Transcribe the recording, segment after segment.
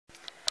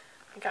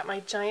I got my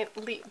giant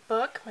leap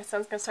book. My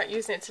son's going to start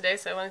using it today,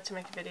 so I wanted to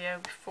make a video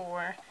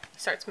before he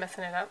starts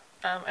messing it up.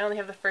 I only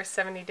have the first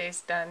 70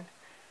 days done,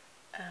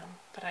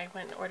 but I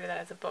went and ordered that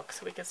as a book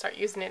so we could start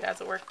using it as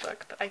a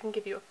workbook. But I can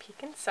give you a peek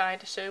inside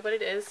to show you what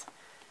it is.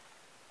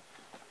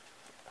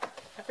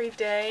 Every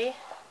day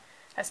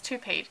has 2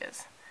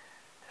 pages.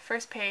 The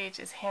first page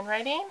is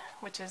handwriting,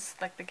 which is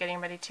like the getting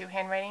ready to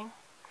handwriting,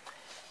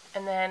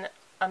 and then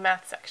a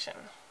math section.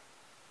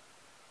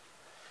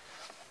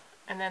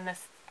 And then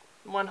this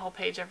one whole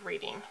page of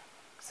reading.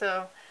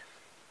 So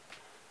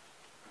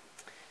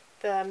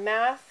the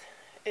math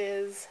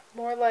is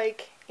more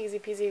like easy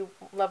peasy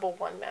level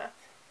 1 math.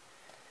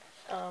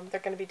 They're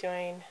going to be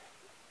doing,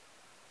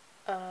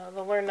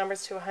 they'll learn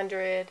numbers to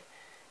 100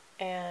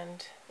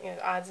 and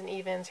odds and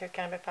evens, here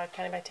counting by 5,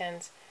 counting by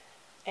 10s,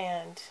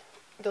 and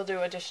they'll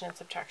do addition and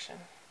subtraction,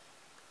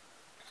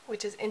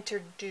 which is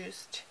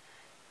introduced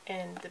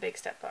in the Big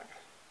Step book.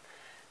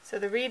 So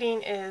the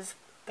reading is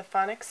the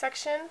phonics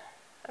section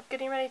of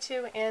Getting Ready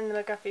To and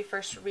the McGuffey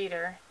First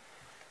Reader,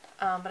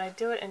 but I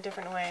do it in a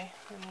different way.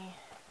 Let me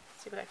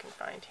see what I can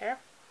find here.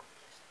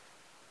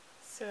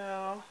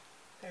 So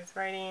there's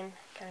writing,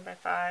 counting by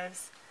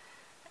 5s,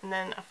 and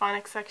then a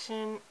phonics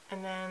section,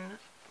 and then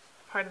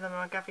part of the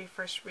McGuffey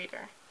First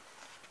Reader.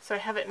 So I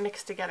have it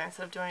mixed together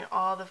instead of doing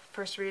all the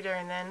First Reader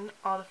and then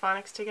all the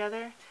phonics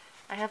together.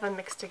 I have them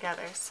mixed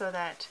together so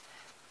that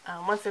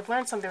once they've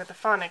learned something with the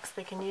phonics,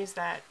 they can use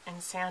that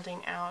in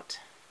sounding out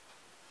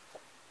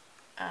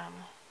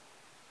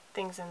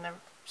things in the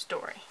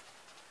story.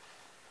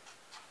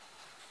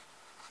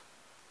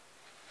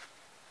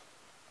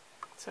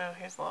 So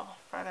here's a little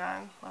farther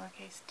on,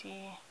 lowercase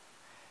t.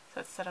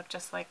 So it's set up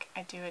just like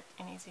I do it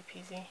in Easy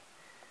Peasy.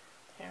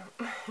 Here.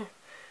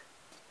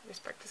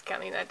 Just practice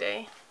counting that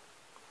day.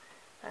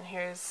 And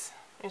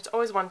it's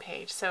always 1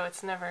 page, so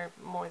it's never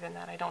more than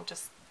that. I don't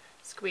just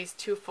squeeze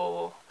 2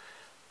 full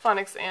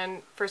phonics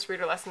and First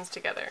Reader lessons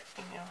together.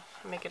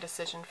 I make a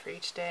decision for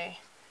each day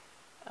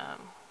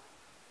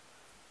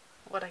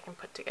what I can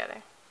put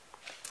together.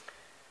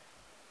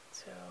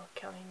 So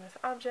counting with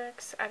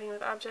objects, adding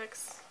with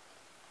objects.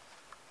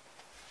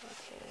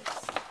 Okay,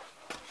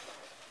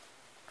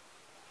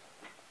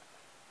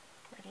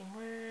 writing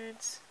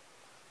words.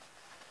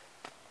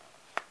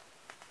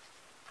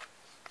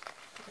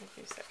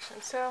 Review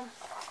section. So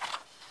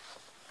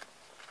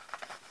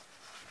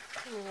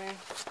anyway,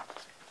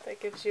 that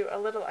gives you a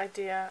little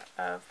idea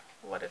of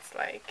what it's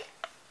like.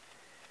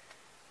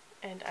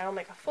 And I'll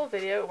make a full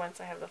video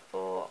once I have the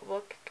full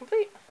book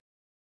complete.